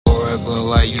glow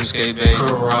like Y2K, babe.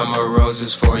 Karama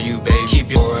roses for you, babe.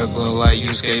 Keep your aura glow like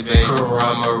Y2K, babe.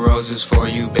 Karama roses for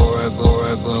you, babe. Aura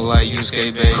glow like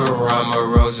Y2K, babe.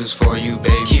 Karama roses for you,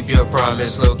 babe. Keep your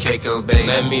promise, Lil Keiko, babe.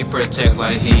 Let me protect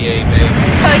like he ain't, babe.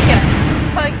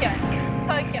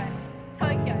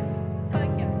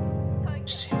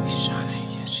 She see me shining,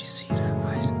 yeah, she see that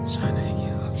ice shining,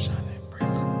 yeah, I'm shining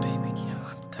bright, little baby, yeah,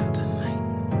 I'm top tonight.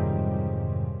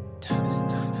 Time is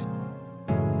done.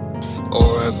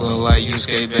 Aura glow like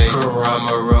Y2K, babe.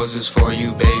 Karama roses for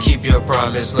you, babe. Keep your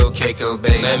promise, Lil Keiko,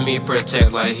 babe. Let me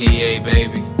protect like he ain't,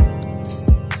 baby.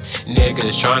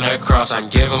 Niggas tryna cross, I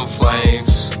give them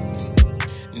flames.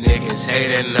 Niggas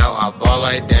hating now, I ball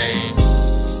like Dame.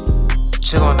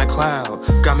 Chill on the cloud,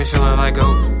 got me feeling like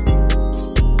Goku.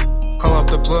 Call up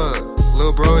the plug,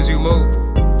 lil' bro, is you mobile?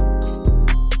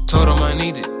 Told him I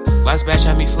need it, last batch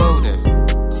had me floating.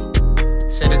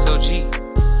 Said it's OG,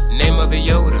 name of it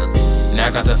Yoda. Now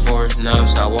I got the force, now I'm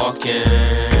start walking.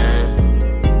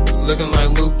 Looking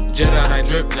like Luke, Jedi, I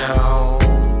drip now.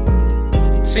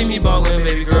 See me ballin',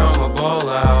 baby girl, I'ma ball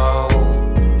out.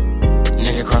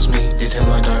 Nigga cross me, did him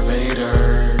like Darth Vader.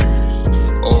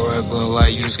 Aura glow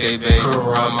like Y2K, babe.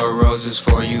 Karama roses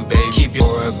for you, babe. Keep your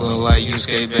aura glow like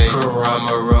Y2K, babe.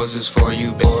 Karama roses for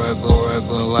you, babe. Aura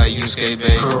glow like Y2K,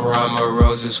 babe. Karama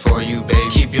roses for you,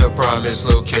 babe. Keep your promise,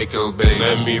 Lil Keiko, babe.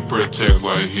 Let me protect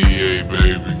like he ain't,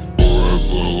 baby. Aura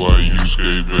glow like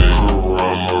Y2K, babe.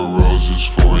 Karama roses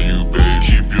for you, babe.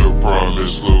 Keep your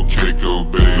promise, Lil Keiko,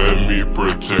 babe. Let me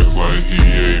protect like he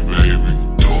ain't, baby.